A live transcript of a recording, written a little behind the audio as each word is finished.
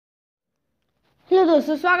Hello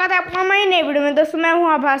दोस्तों, स्वागत है आपका हमारी नई वीडियो में। दोस्तों मैं हूं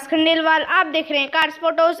आभास खंडेलवाल, आप देख रहे हैं cars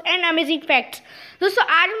photos and amazing facts. दोस्तों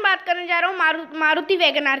आज मैं बात करने जा रहा हूं मारुति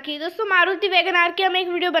वैगन आर की। दोस्तों मारुति वैगन आर की हम एक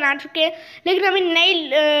वीडियो बना चुके हैं, लेकिन अभी नई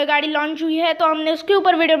गाड़ी लॉन्च हुई है तो हमने उसके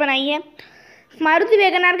ऊपर वीडियो बनाई है। मारुति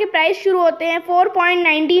वैगन आर के प्राइस शुरू होते हैं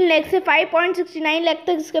 4.19 लाख से 5.69 लाख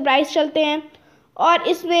तक इसके प्राइस चलते हैं, और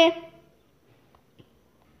इसमें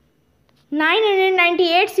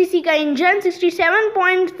 998 सीसी का इंजन,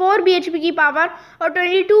 67.4 bhp की पावर और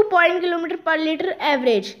 22 किलोमीटर पर litre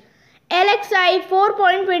average. LXI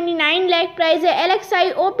 4.29 lakh price है। LXI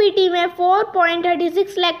OPT में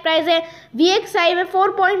 4.36 लाख प्राइस है। VXI में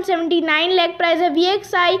 4.79 लाख प्राइस है।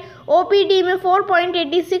 VXI OPT में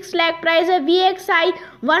 4.86 लाख प्राइस है। VXI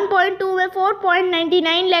 1.2 में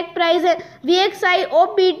 4.99 लाख प्राइस है। VXI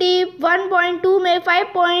OPT 1.2 में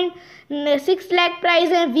 5.6 लाख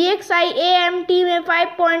प्राइस है। VXI AMT में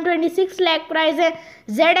 5.26 लाख प्राइस है।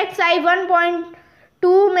 ZXI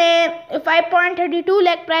 1.2 में 5.32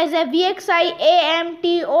 लाख प्राइस है। VXI AMT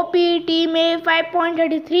OPT में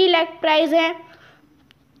 5.33 लाख प्राइस है।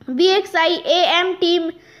 VXI AMT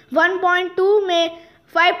 1.2 में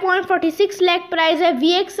 5.46 लाख प्राइस है।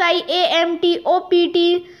 VXI AMT OPT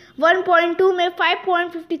 1.2 में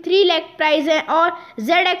 5.53 लाख प्राइस है, और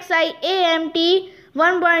ZXI AMT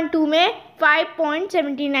 1.2 में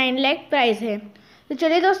 5.79 लाख प्राइस है। तो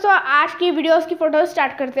चलिए दोस्तों, आज की वीडियोस की फ़ोटो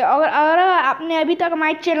स्टार्ट करते हैं। अगर आपने अभी तक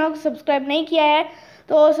हमारे चैनल को सब्सक्राइब नहीं किया है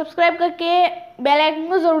तो सब्सक्राइब करके बेल आइकन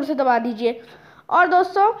को ज़रूर से दबा दीजिए। और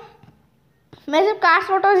दोस्तों मैं सिर्फ कार्स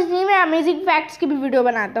फोटोज इसी में अमेजिंग फैक्ट्स की भी वीडियो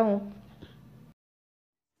बनाता हूँ।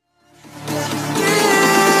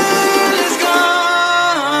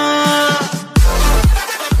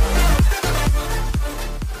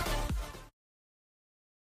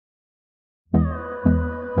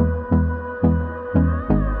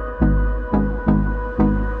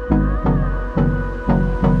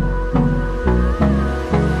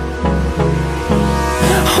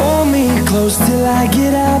 Close till I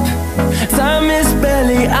get up. Time is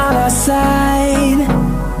barely on our side.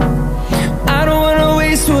 I don't wanna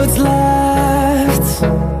waste what's left.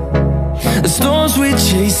 The storms we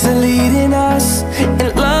chase are leading us,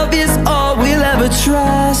 and love is all we'll ever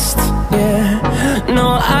trust. Yeah, no,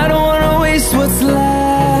 I don't wanna waste what's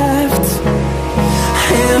left.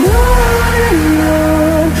 And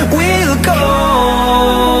on we'll go,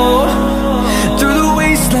 through the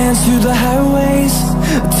wastelands, through the highways,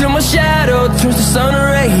 till my shadow turns to sun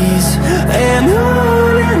rays. And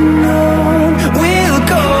on we'll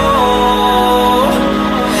go,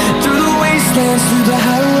 through the wastelands, through the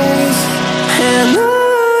highways, and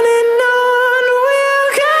on we'll go.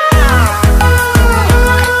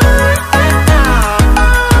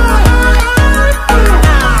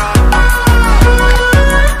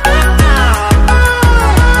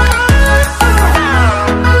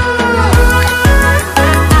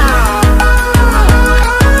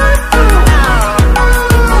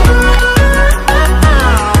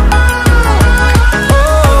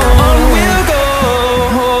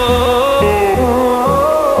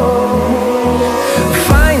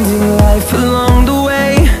 Along the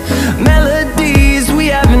way, melodies we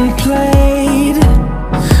haven't played.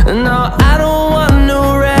 No, I don't want no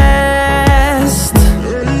rest.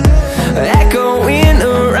 Echoing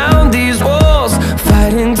around these walls,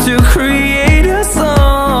 fighting to create a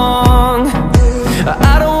song.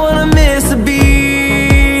 I don't wanna miss a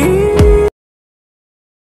beat.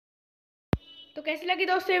 तो कैसी लगी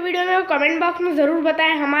दोस्तों ये video में comment box में ज़रूर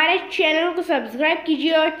बताएं। हमारे चैनल को सब्सक्राइब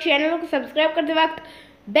कीजिए, और चैनल को सब्सक्राइब करते वक्त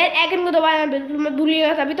बेल आइकन को दबाना बिल्कुल मत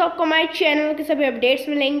भूलिएगा, तभी तो आपको हमारे चैनल के सभी अपडेट्स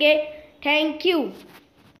मिलेंगे। Thank you.